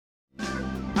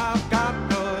I've got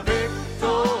the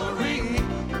victory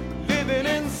living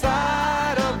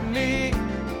inside of me.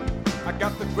 I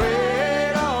got the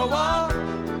greater one.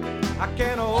 I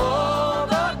can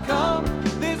overcome.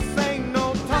 This ain't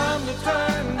no time to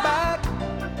turn back.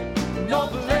 No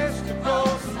place to go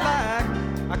slack.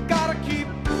 I gotta keep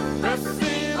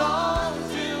pressing on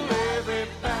till every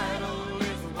battle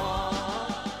is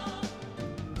won.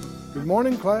 Good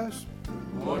morning, class.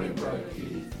 Good morning, Brother Keith.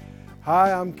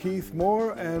 Hi, I'm Keith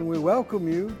Moore, and we welcome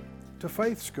you to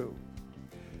Faith School.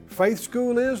 Faith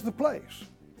School is the place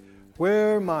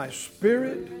where my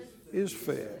spirit is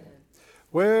fed,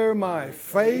 where my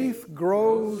faith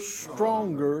grows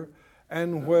stronger,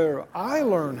 and where I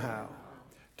learn how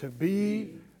to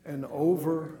be an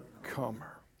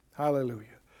overcomer.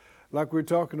 Hallelujah. Like we were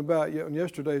talking about in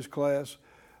yesterday's class,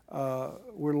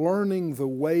 we're learning the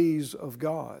ways of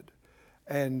God,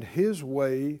 and His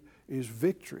way is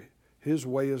victory. His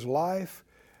way is life,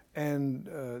 and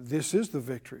this is the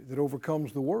victory that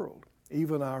overcomes the world,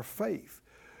 even our faith.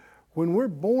 When we're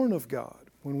born of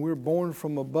God, when we're born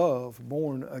from above,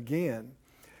 born again,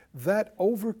 that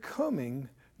overcoming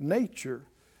nature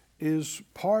is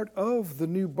part of the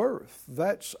new birth.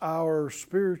 That's our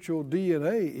spiritual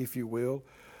DNA, if you will.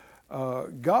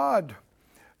 God,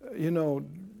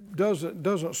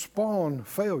 doesn't spawn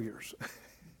failures.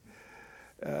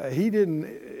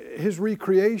 His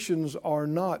recreations are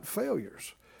not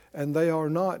failures, and they are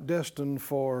not destined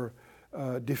for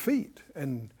defeat.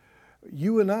 And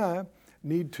you and I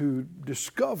need to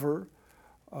discover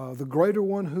the greater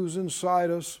one who's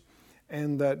inside us,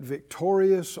 and that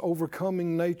victorious,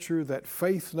 overcoming nature, that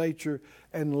faith nature,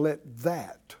 and let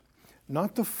that,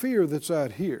 not the fear that's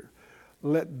out here,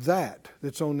 let that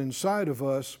that's on the inside of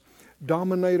us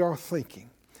dominate our thinking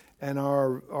and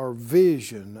our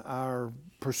vision, our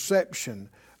perception,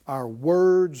 our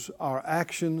words, our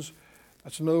actions.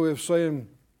 That's another way of saying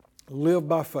live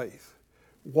by faith,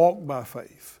 walk by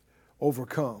faith,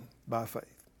 overcome by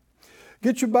faith.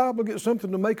 Get your Bible, get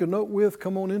something to make a note with.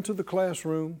 Come on into the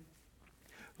classroom.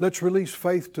 Let's release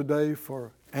faith today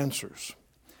for answers.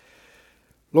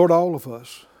 Lord, all of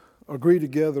us agree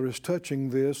together as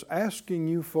touching this, asking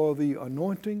you for the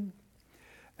anointing,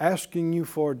 asking you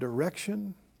for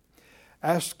direction,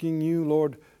 asking you,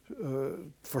 Lord,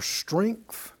 for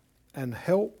strength and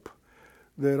help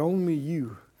that only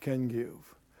you can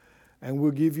give. And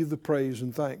we'll give you the praise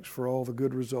and thanks for all the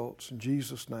good results. In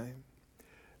Jesus' name,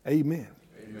 amen.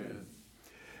 Amen.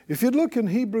 If you'd look in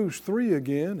Hebrews 3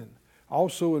 again, and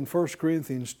also in 1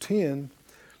 Corinthians 10,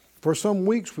 for some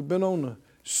weeks we've been on a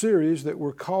series that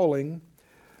we're calling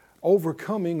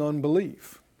Overcoming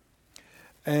Unbelief.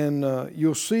 And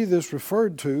you'll see this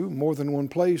referred to more than one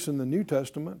place in the New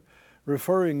Testament,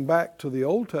 referring back to the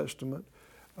Old Testament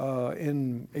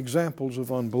in examples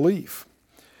of unbelief.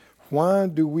 Why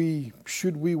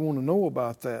should we want to know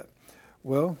about that?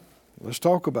 Well, let's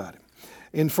talk about it.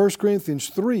 In 1 Corinthians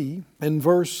 3 and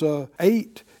verse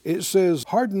 8, it says,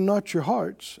 "Harden not your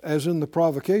hearts, as in the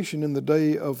provocation in the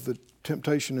day of the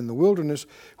temptation in the wilderness,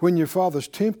 when your fathers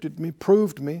tempted me,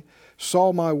 proved me,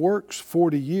 saw my works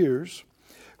 40 years.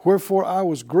 Wherefore I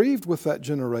was grieved with that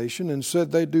generation, and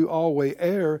said, they do always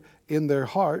err in their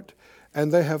heart,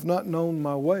 and they have not known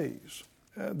my ways."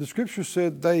 The Scripture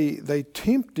said they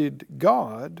tempted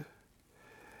God,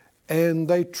 and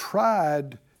they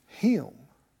tried Him.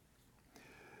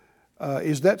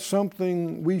 Is that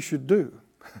something we should do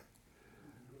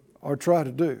or try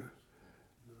to do?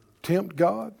 Tempt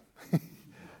God?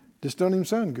 This doesn't even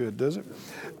sound good, does it?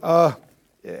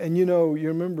 And you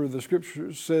remember the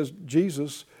Scripture says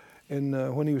Jesus,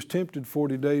 and when He was tempted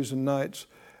 40 days and nights,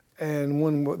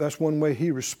 and that's one way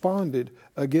He responded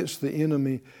against the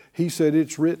enemy. He said,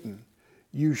 "It's written,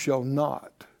 you shall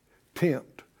not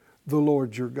tempt the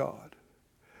Lord your God."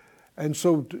 And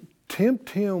so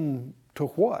tempt Him to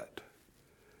what?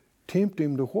 Tempt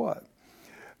Him to what?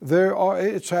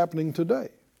 It's happening today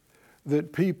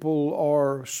that people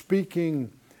are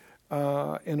speaking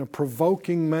in a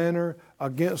provoking manner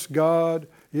against God.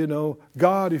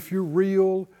 God, if you're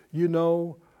real,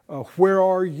 where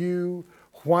are you?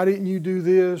 Why didn't you do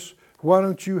this? Why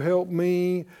don't you help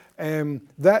me? And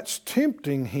that's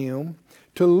tempting Him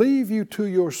to leave you to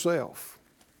yourself.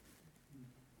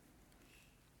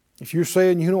 If you're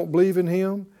saying you don't believe in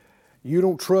Him, you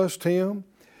don't trust Him,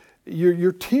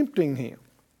 you're tempting Him.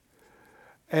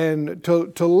 And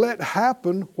to let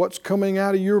happen what's coming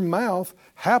out of your mouth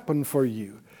happen for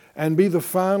you and be the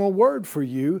final word for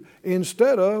you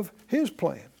instead of His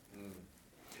plan.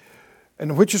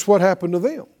 And which is what happened to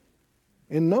them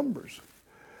in Numbers.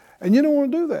 And you don't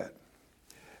want to do that.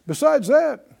 Besides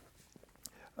that,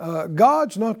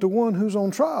 God's not the one who's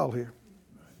on trial here.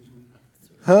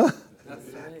 Huh?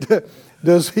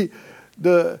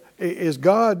 Is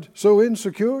God so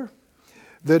insecure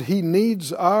that He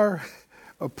needs our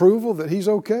approval that He's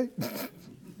okay?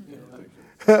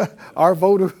 Our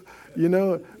vote of,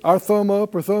 our thumb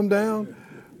up or thumb down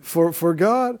for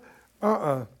God?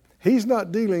 He's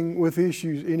not dealing with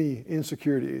issues, any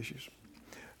insecurity issues.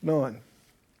 None.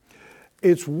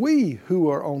 It's we who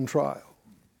are on trial,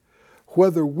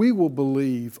 whether we will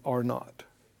believe or not,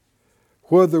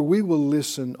 whether we will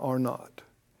listen or not.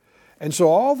 And so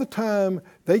all the time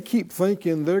they keep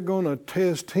thinking they're going to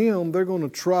test Him, they're going to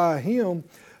try Him.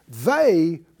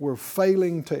 They were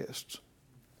failing tests.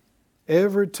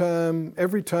 Every time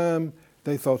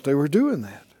they thought they were doing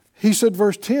that. He said,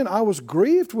 verse 10, I was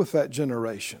grieved with that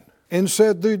generation and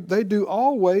said, they do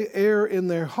always err in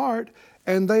their heart,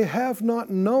 and they have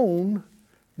not known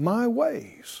my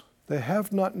ways. They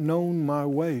have not known my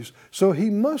ways. So He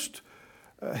must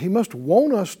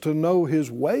want us to know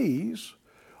His ways,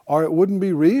 or it wouldn't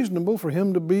be reasonable for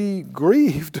Him to be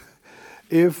grieved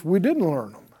if we didn't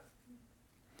learn them.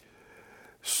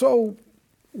 So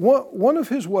one of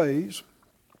His ways,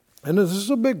 and this is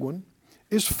a big one,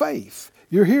 is faith.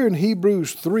 You're here in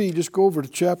Hebrews 3. Just go over to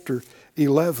chapter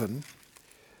 11.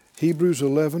 Hebrews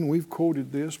 11. We've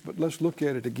quoted this, but let's look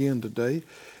at it again today.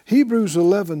 Hebrews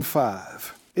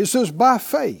 11:5. It says, by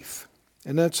faith.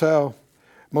 And that's how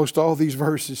most all these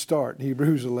verses start in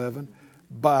Hebrews 11.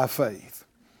 By faith.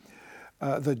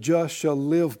 The just shall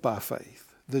live by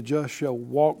faith. The just shall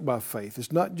walk by faith.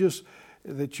 It's not just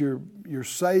that you're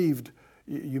saved,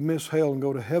 you miss hell and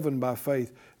go to heaven by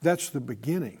faith. That's the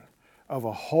beginning of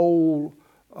a whole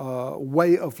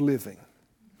way of living.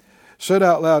 Said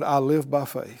out loud, I live by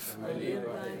faith. I live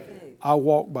by faith. I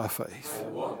walk by faith. I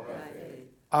walk by faith.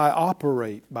 I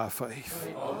operate by faith.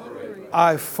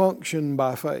 I function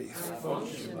by faith.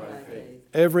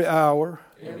 Every hour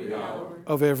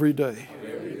of every day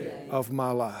of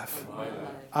my life.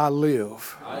 I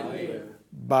live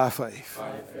by faith.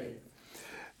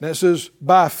 Now it says,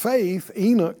 by faith,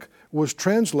 Enoch was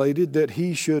translated that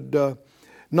he should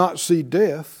not see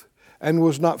death, and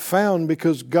was not found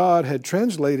because God had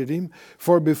translated him.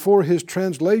 For before his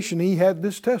translation, he had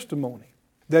this testimony.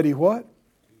 That he what?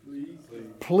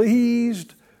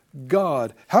 Pleased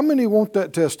God. How many want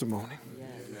that testimony?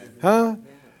 Huh?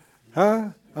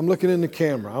 I'm looking in the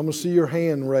camera. I'm going to see your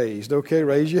hand raised. Okay,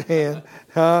 raise your hand.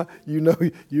 Huh? You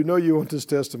know you want this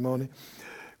testimony.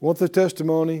 Want the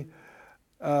testimony?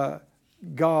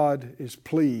 God is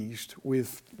pleased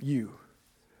with you,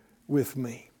 with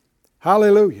me.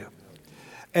 Hallelujah.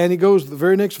 And he goes, the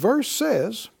very next verse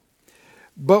says,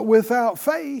 but without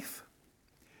faith,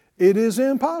 it is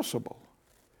impossible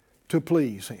to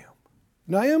please Him.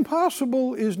 Now,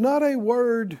 impossible is not a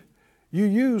word you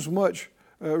use much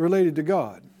related to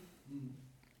God.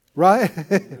 Right?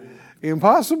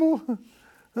 Impossible?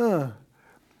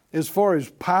 As far as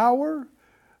power,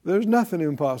 there's nothing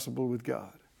impossible with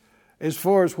God. As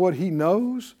far as what He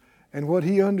knows and what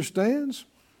He understands,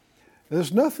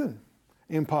 there's nothing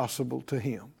impossible to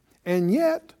Him. And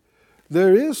yet,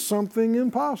 there is something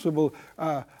impossible.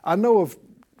 I know of,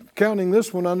 counting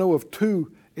this one, I know of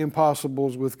two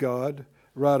impossibles with God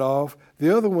right off.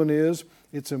 The other one is,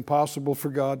 it's impossible for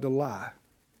God to lie.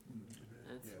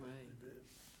 That's right.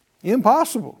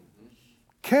 Impossible.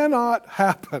 Cannot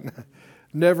happen.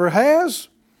 Never has,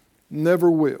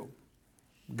 never will.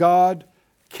 God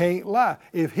can't lie.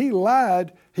 If He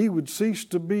lied, He would cease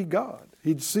to be God.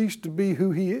 He'd cease to be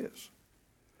who He is.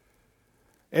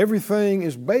 Everything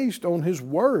is based on His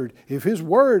Word. If His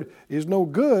Word is no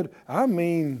good,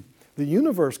 the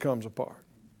universe comes apart.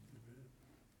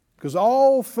 Because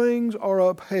all things are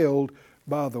upheld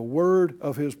by the word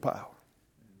of His power.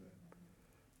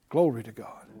 Glory to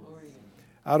God.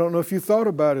 I don't know if you thought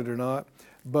about it or not,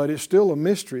 but it's still a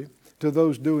mystery to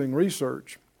those doing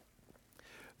research.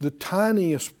 The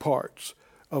tiniest parts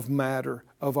of matter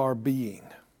of our being,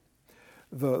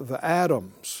 the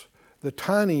atoms, the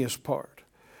tiniest part,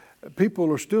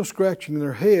 people are still scratching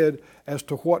their head as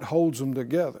to what holds them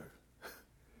together.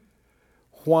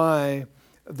 Why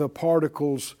the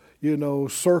particles,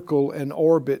 circle and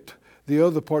orbit the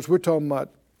other parts. We're talking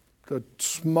about the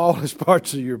smallest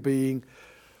parts of your being.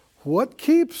 What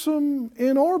keeps them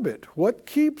in orbit? What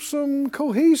keeps them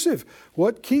cohesive?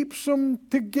 What keeps them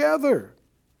together?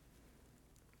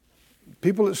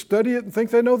 People that study it and think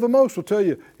they know the most will tell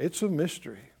you, it's a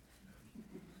mystery.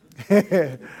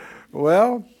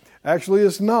 Well, actually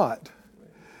it's not.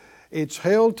 It's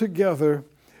held together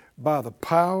by the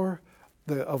power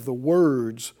of the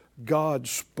words God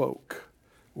spoke.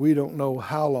 We don't know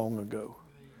how long ago.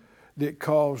 that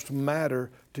caused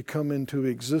matter to come into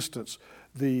existence.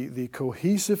 The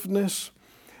cohesiveness,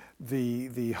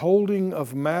 the holding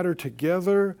of matter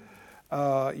together,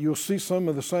 you'll see some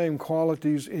of the same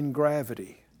qualities in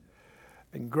gravity.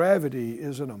 And gravity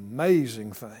is an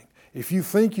amazing thing. If you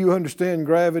think you understand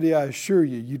gravity, I assure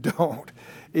you, you don't.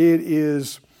 It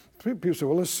is, people say,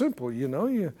 well, it's simple, you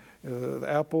know, the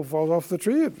apple falls off the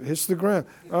tree, it hits the ground.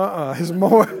 It's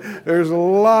more, there's a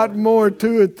lot more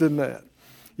to it than that.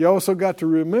 You also got to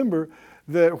remember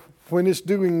that when it's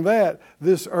doing that,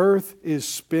 this earth is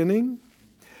spinning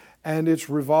and it's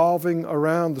revolving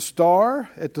around the star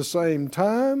at the same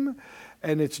time,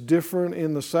 and it's different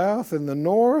in the south and the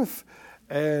north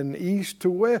and east to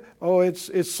west. Oh,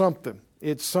 it's something.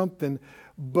 It's something.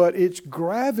 But it's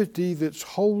gravity that's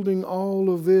holding all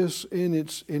of this in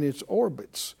its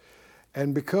orbits.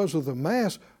 And because of the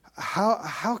mass,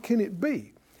 how can it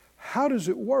be? How does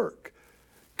it work?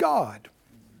 God.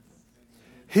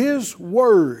 His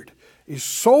word is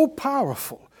so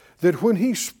powerful that when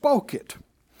He spoke it,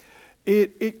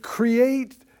 it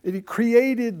created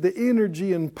the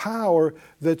energy and power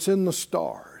that's in the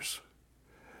stars.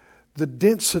 The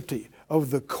density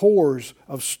of the cores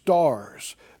of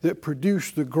stars that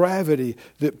produce the gravity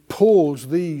that pulls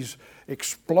these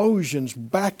explosions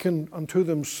back unto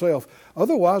themselves.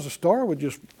 Otherwise, a star would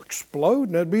just explode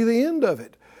and that'd be the end of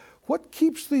it. What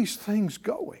keeps these things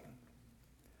going?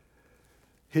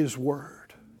 His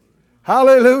Word.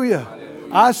 Hallelujah. Hallelujah.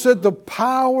 I said the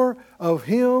power of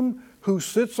Him who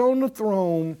sits on the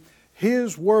throne,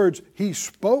 His words, He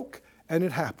spoke and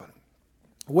it happened.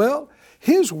 Well,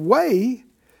 His way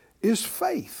is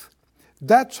faith.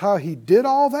 That's how He did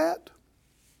all that.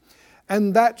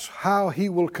 And that's how He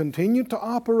will continue to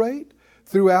operate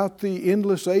throughout the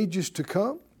endless ages to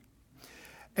come.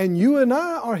 And you and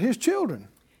I are His children.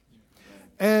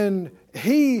 And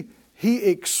He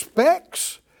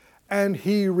expects and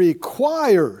He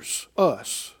requires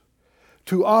us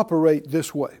to operate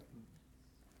this way.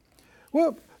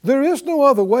 Well, there is no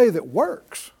other way that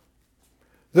works.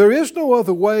 There is no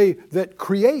other way that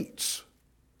creates.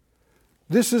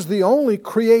 This is the only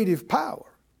creative power.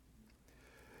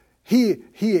 He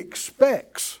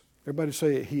expects, everybody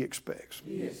say it, He expects.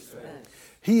 He expects.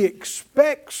 He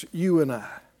expects you and I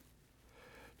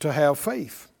to have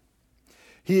faith.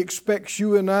 He expects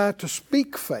you and I to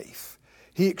speak faith.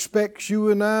 He expects you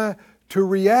and I to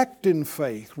react in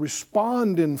faith,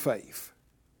 respond in faith.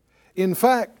 In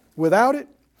fact, without it,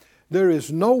 there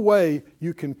is no way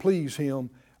you can please Him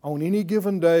on any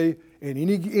given day, in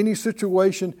any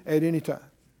situation, at any time.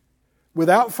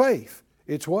 Without faith,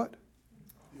 it's what?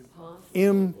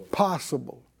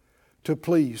 Impossible to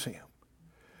please Him.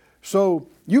 So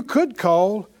you could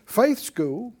call faith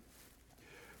school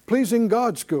pleasing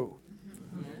God school.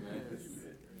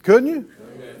 Couldn't you?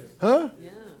 Huh? Yeah.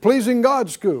 Pleasing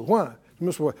God school. Why?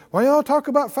 Why y'all talk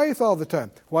about faith all the time?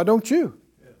 Why don't you?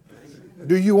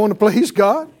 Do you want to please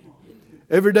God?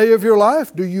 Every day of your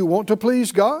life, do you want to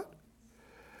please God?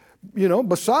 You know,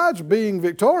 besides being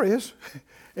victorious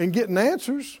and getting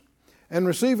answers and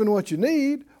receiving what you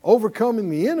need, overcoming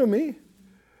the enemy,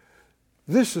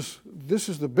 this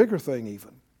is the bigger thing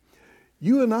even.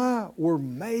 You and I were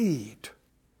made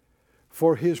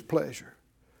for His pleasure,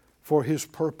 for His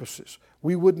purposes.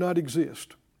 We would not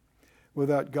exist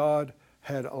without God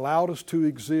had allowed us to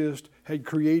exist, had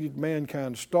created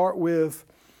mankind to start with.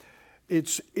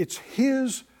 It's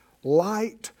His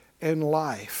light and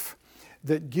life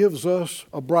that gives us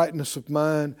a brightness of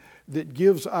mind, that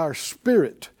gives our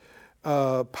spirit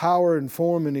power and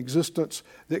form and existence,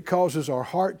 that causes our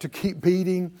heart to keep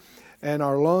beating and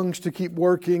our lungs to keep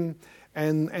working,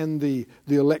 and the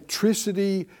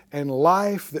electricity and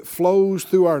life that flows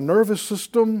through our nervous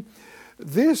system.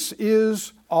 This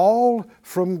is all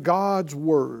from God's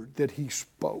Word that He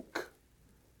spoke.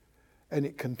 And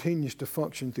it continues to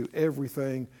function through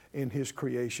everything in His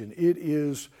creation. It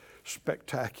is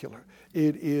spectacular.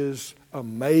 It is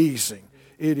amazing.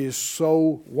 It is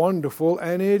so wonderful.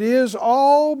 And it is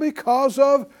all because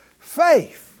of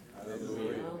faith.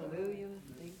 Hallelujah.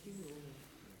 Thank you, Lord.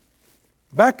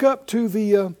 Back up to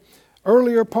the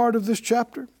earlier part of this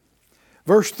chapter.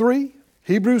 Verse 3.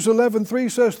 Hebrews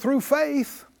 11:3 says, through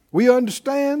faith we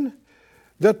understand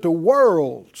that the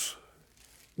worlds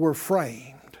were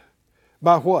framed.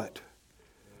 By what?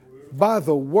 By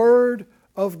the Word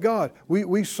of God.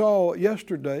 We saw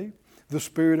yesterday the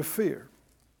spirit of fear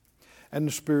and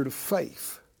the spirit of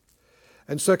faith.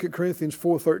 And 2 Corinthians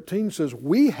 4:13 says,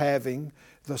 we having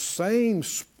the same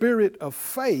spirit of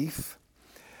faith,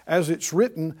 as it's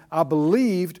written, I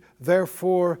believed,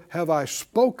 therefore have I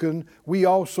spoken. We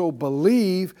also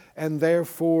believe and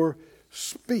therefore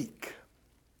speak.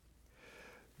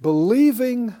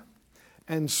 Believing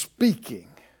and speaking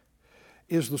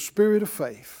is the spirit of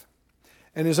faith.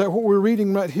 And is that what we're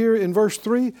reading right here in verse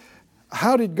 3?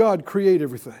 How did God create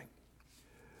everything?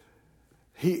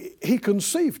 He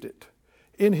conceived it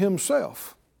in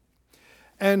Himself.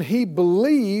 And He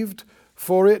believed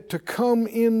for it to come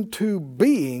into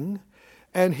being,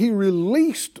 and He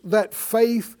released that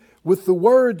faith with the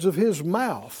words of His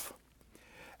mouth.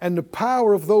 And the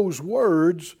power of those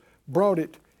words brought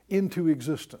it into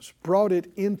existence, brought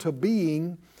it into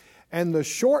being. And the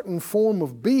shortened form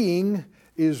of being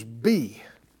is be.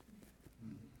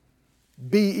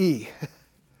 B-E.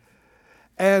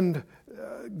 And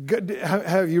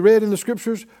have you read in the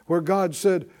Scriptures where God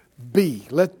said, be,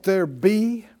 let there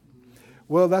be?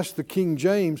 Well, that's the King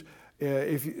James.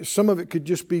 Some of it could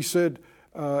just be said,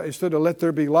 instead of let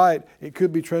there be light, it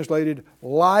could be translated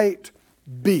light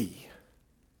be.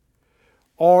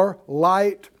 Or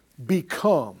light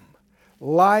become.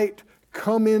 Light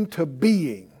come into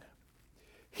being.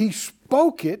 He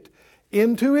spoke it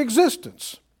into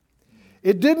existence.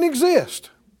 It didn't exist.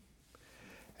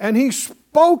 And He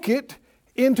spoke it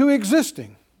into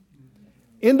existing,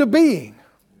 into being.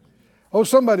 Oh,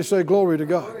 somebody say glory to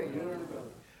God.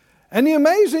 And the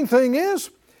amazing thing is,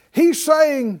 He's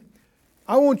saying,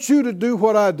 I want you to do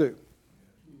what I do.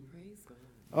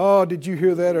 Oh, did you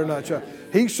hear that or not, child?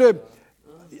 He said,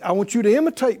 I want you to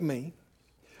imitate me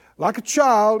like a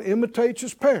child imitates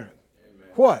his parent. Amen.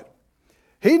 What?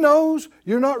 He knows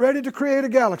you're not ready to create a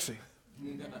galaxy.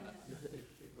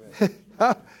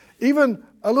 Even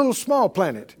a little small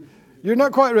planet. You're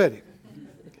not quite ready.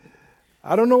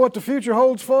 I don't know what the future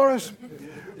holds for us,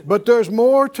 but there's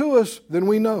more to us than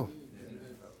we know.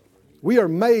 We are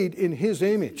made in His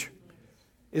image.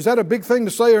 Is that a big thing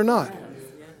to say or not?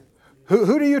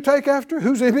 Who do you take after?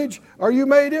 Whose image are you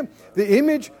made in? The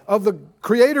image of the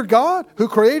Creator God who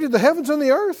created the heavens and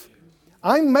the earth.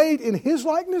 I'm made in His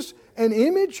likeness and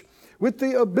image with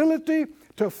the ability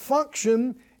to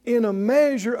function in a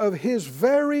measure of His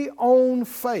very own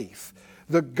faith.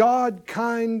 The God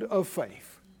kind of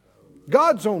faith.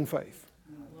 God's own faith.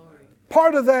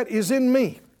 Part of that is in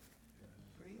me.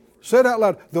 Say it out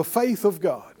loud. The faith of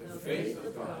God.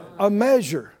 A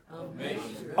measure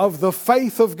of the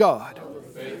faith of God.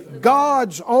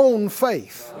 God's own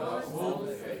faith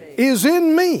is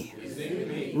in me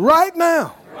right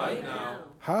now.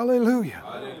 Hallelujah.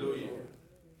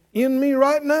 In me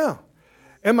right now.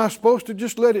 Am I supposed to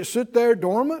just let it sit there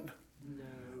dormant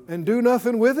and do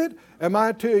nothing with it? Am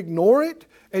I to ignore it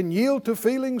and yield to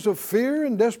feelings of fear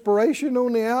and desperation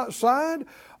on the outside?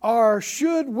 Or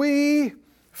should we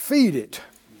feed it?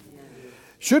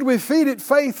 Should we feed it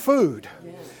faith food?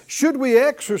 Should we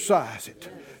exercise it?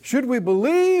 Should we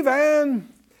believe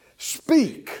and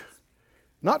speak?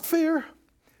 Not fear,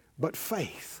 but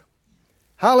faith.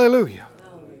 Hallelujah.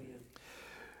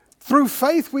 Through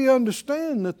faith we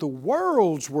understand that the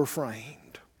worlds were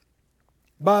framed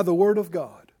by the Word of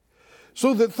God,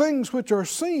 so that things which are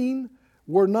seen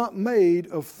were not made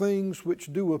of things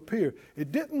which do appear.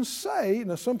 It didn't say,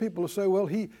 now some people will say, well,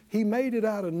 he made it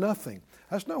out of nothing.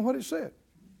 That's not what it said.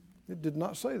 It did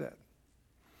not say that.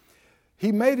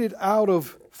 He made it out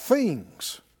of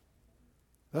things.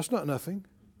 That's not nothing.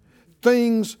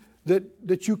 Things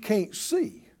that you can't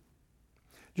see.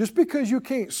 Just because you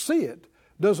can't see it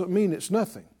doesn't mean it's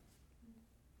nothing.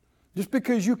 Just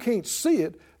because you can't see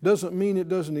it doesn't mean it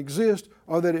doesn't exist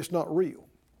or that it's not real.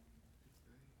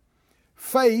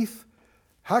 Faith,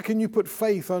 how can you put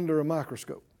faith under a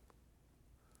microscope?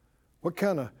 What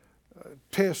kind of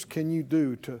test can you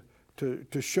do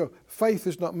to show? Faith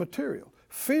is not material.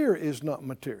 Fear is not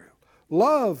material.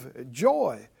 Love,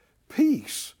 joy,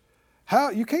 peace.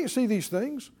 You can't see these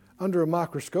things under a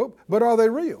microscope, but are they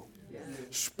real? Yes.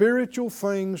 Spiritual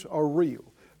things are real.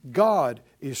 God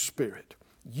is spirit.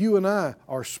 You and I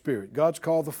are spirit. God's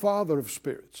called the Father of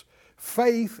spirits.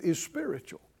 Faith is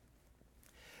spiritual.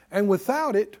 And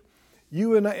without it,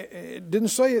 you and I, it didn't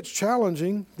say it's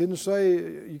challenging, didn't say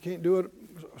you can't do it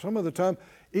some of the time.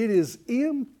 It is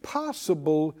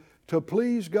impossible to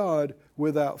please God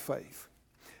without faith.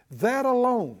 That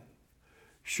alone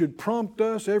should prompt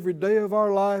us every day of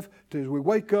our life to, as we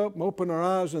wake up and open our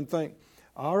eyes and think,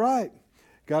 all right,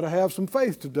 got to have some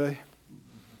faith today.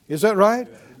 Is that right?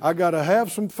 I got to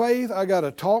have some faith. I got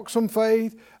to talk some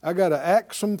faith. I got to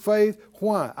act some faith.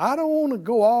 Why? I don't want to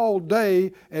go all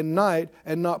day and night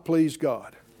and not please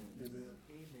God.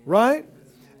 Right?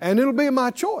 And it'll be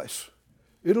my choice.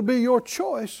 It'll be your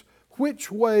choice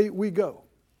which way we go.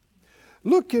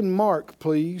 Look in Mark,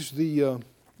 please, the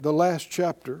last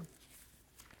chapter.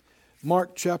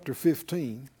 Mark chapter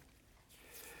 15.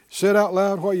 Say it out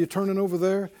loud while you're turning over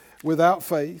there. Without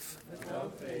faith,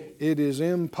 it is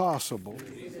impossible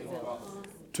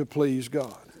to please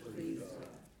God.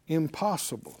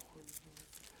 Impossible.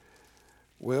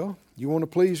 Well, you want to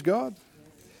please God?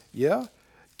 Yeah.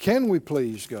 Can we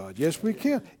please God? Yes, we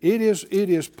can. It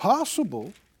is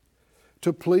possible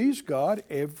to please God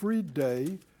every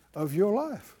day of your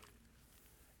life.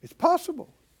 It's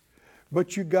possible.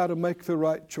 But you got to make the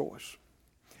right choice.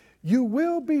 You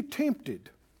will be tempted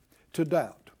to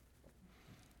doubt.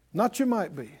 Not you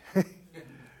might be.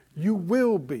 You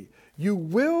will be. You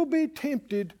will be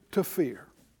tempted to fear.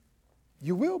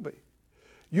 You will be.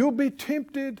 You'll be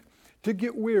tempted to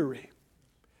get weary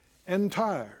and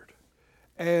tired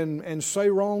and say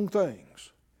wrong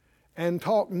things and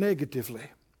talk negatively.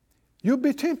 You'll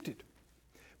be tempted.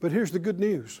 But here's the good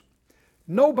news.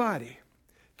 Nobody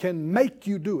can make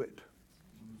you do it.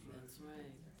 That's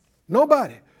right.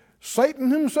 Nobody.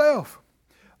 Satan himself,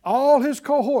 all his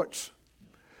cohorts,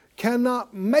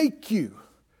 cannot make you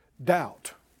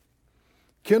doubt,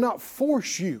 cannot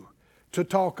force you to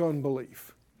talk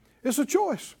unbelief. It's a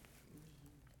choice.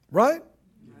 Right?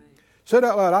 Say it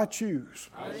out loud. I choose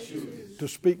to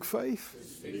speak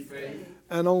faith,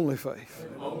 and only faith.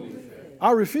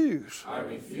 I refuse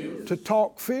to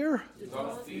talk fear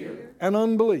and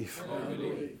unbelief.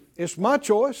 It's my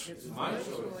choice,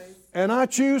 and I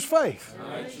choose faith.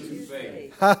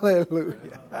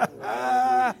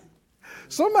 Hallelujah.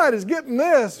 Somebody's getting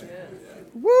this.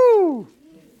 Woo!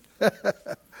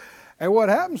 And what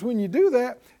happens when you do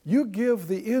that, you give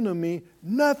the enemy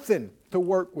nothing to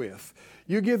work with.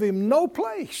 You give him no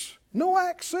place, no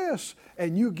access,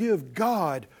 and you give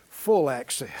God full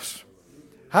access.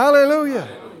 Hallelujah.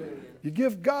 You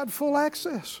give God full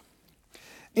access.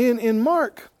 In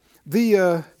Mark,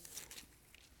 what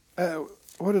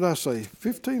did I say?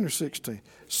 15 or 16?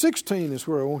 16 is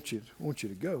where I want you to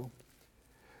go.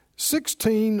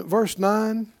 16, verse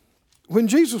 9. When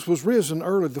Jesus was risen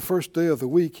early the first day of the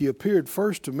week, he appeared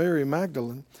first to Mary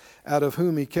Magdalene, out of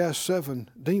whom he cast 7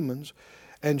 demons.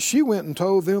 And she went and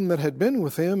told them that had been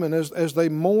with him, and as they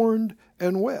mourned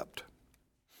and wept.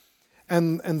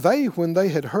 And they, when they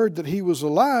had heard that he was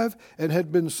alive and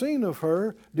had been seen of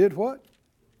her, did what?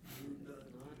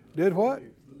 Did what?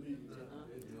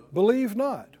 Believe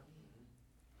not.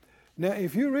 Now,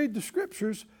 if you read the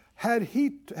Scriptures, had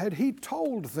he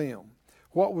told them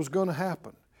what was going to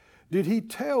happen? Did he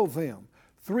tell them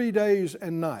 3 days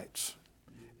and nights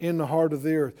in the heart of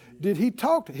the earth? Did he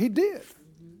talk to them? He did.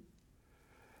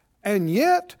 And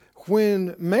yet,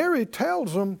 when Mary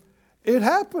tells them, it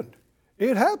happened.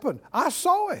 It happened. I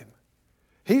saw him.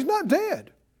 He's not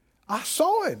dead. I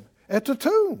saw him at the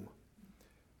tomb.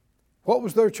 What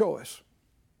was their choice?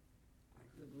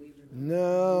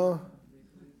 No.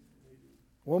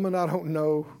 Woman, I don't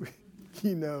know.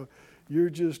 You're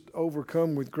just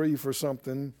overcome with grief or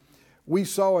something. We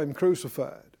saw him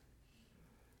crucified.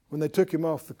 When they took him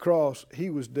off the cross, he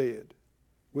was dead.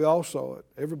 We all saw it.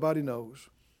 Everybody knows.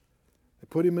 They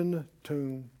put him in the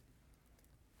tomb.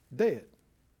 Dead.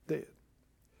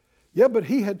 Yeah, but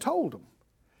he had told them.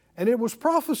 And it was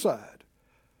prophesied.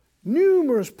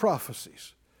 Numerous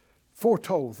prophecies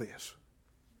foretold this.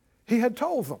 He had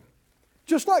told them.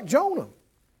 Just like Jonah.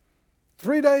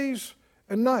 3 days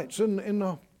and nights in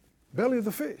the belly of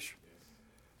the fish.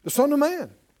 The Son of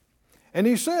Man. And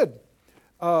he said,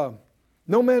 no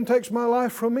man takes my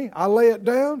life from me. I lay it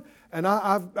down, and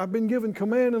I've been given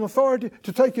command and authority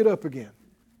to take it up again.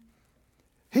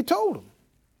 He told them.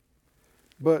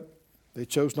 But they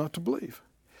chose not to believe.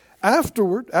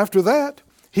 After that,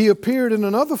 he appeared in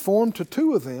another form to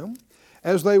 2 of them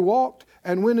as they walked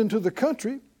and went into the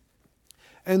country.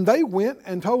 And they went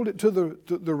and told it to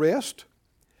the rest.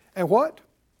 And what?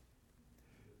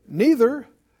 Neither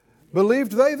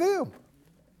believed they them.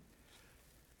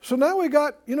 So now we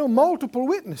got, multiple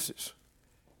witnesses.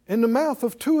 In the mouth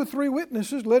of 2 or 3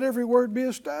 witnesses, let every word be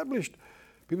established.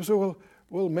 People say,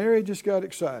 well, Mary just got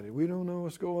excited. We don't know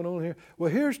what's going on here.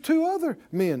 Well, here's 2 other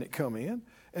men that come in,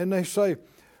 and they say,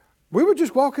 we were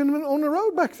just walking on the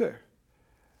road back there.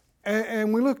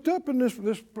 And we looked up, and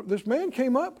this man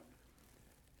came up,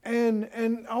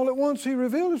 and all at once he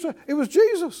revealed himself. It was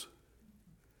Jesus.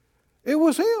 It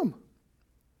was him.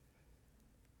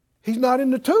 He's not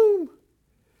in the tomb.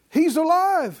 He's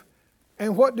alive.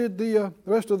 And what did the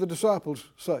rest of the disciples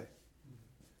say?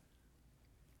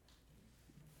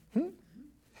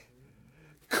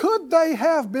 Could they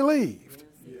have believed?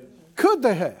 Could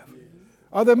they have?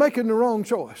 Are they making the wrong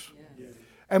choice?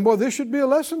 And boy, this should be a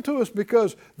lesson to us,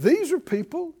 because these are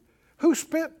people who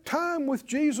spent time with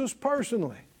Jesus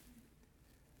personally.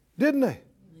 Didn't they?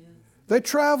 They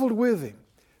traveled with him.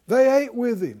 They ate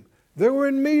with him. They were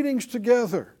in meetings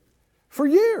together for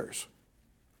years.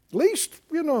 At least,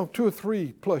 2 or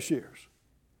 3 plus years.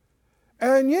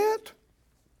 And yet,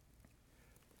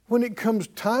 when it comes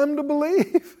time to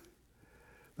believe,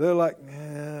 they're like,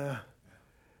 nah,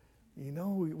 we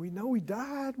know he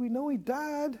died. We know he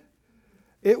died.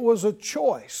 It was a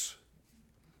choice.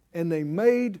 And they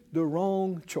made the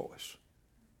wrong choice.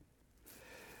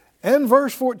 And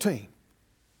verse 14,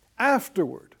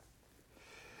 afterward,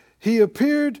 he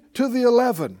appeared to the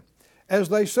 11 as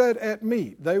they sat at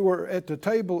meat. They were at the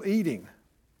table eating.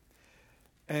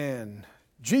 And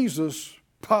Jesus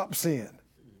pops in.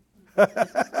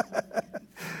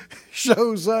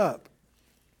 Shows up.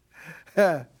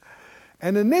 And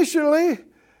initially,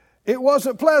 it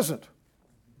wasn't pleasant.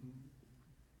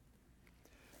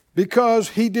 Because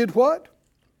he did what?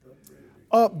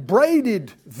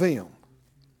 Upbraided them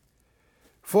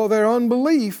for their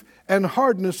unbelief and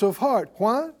hardness of heart.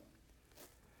 Why?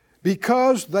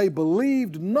 Because they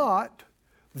believed not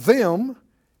them,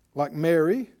 like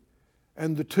Mary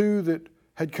and the 2 that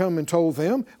had come and told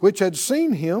them, which had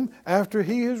seen him after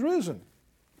he is risen.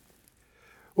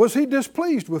 Was he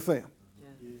displeased with them?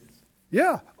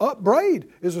 Yeah, upbraid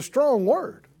is a strong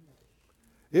word.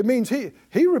 It means he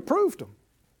reproved them.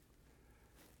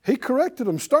 He corrected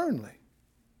them sternly.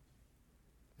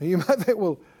 And you might think,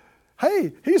 well,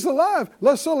 hey, he's alive.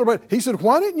 Let's celebrate. He said,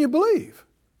 why didn't you believe?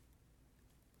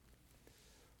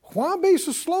 Why be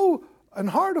so slow and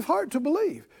hard of heart to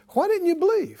believe? Why didn't you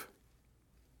believe?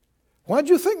 Why did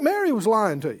you think Mary was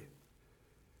lying to you?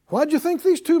 Why did you think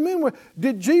these 2 men were?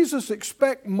 Did Jesus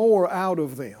expect more out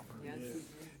of them?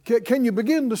 Yes. Can you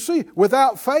begin to see?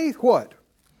 Without faith, what?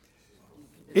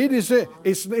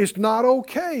 It's not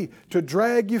okay to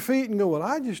drag your feet and go, well,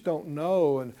 I just don't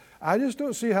know, and I just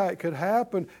don't see how it could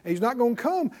happen. And he's not going to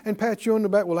come and pat you on the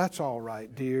back. Well, that's all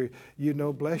right, dear.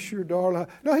 Bless your darling.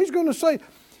 No, he's going to say,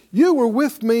 you were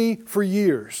with me for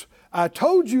years. I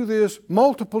told you this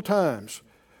multiple times.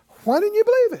 Why didn't you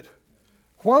believe it?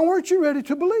 Why weren't you ready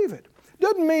to believe it?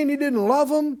 Doesn't mean he didn't love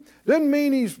them. Doesn't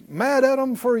mean he's mad at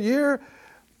them for a year.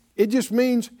 It just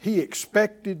means he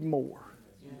expected more.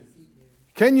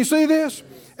 Can you see this?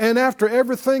 And after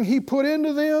everything he put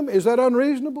into them, is that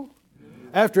unreasonable?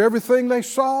 After everything they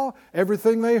saw,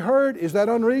 everything they heard, is that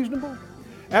unreasonable?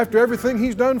 After everything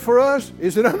he's done for us,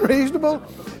 is it unreasonable?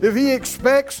 If he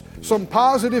expects some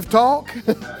positive talk,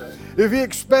 if he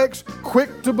expects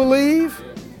quick to believe,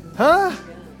 huh?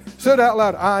 Say it out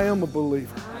loud, I am a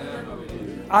believer.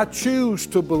 I choose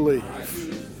to believe.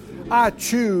 I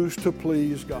choose to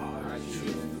please God.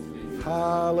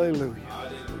 Hallelujah.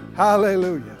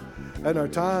 Hallelujah. And our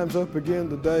time's up again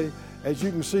today. As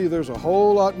you can see, there's a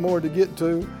whole lot more to get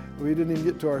to. We didn't even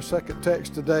get to our second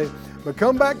text today. But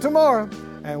come back tomorrow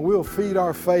and we'll feed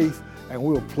our faith and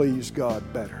we'll please God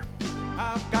better.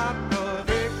 I've got the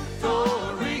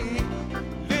victory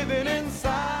living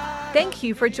inside. Thank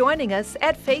you for joining us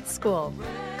at Faith School.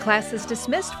 Class is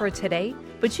dismissed for today,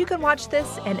 but you can watch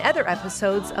this and other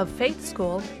episodes of Faith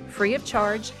School free of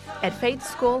charge at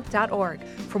faithschool.org.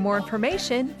 For more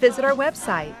information, visit our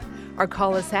website or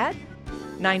call us at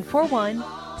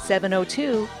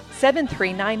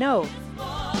 941-702-7390.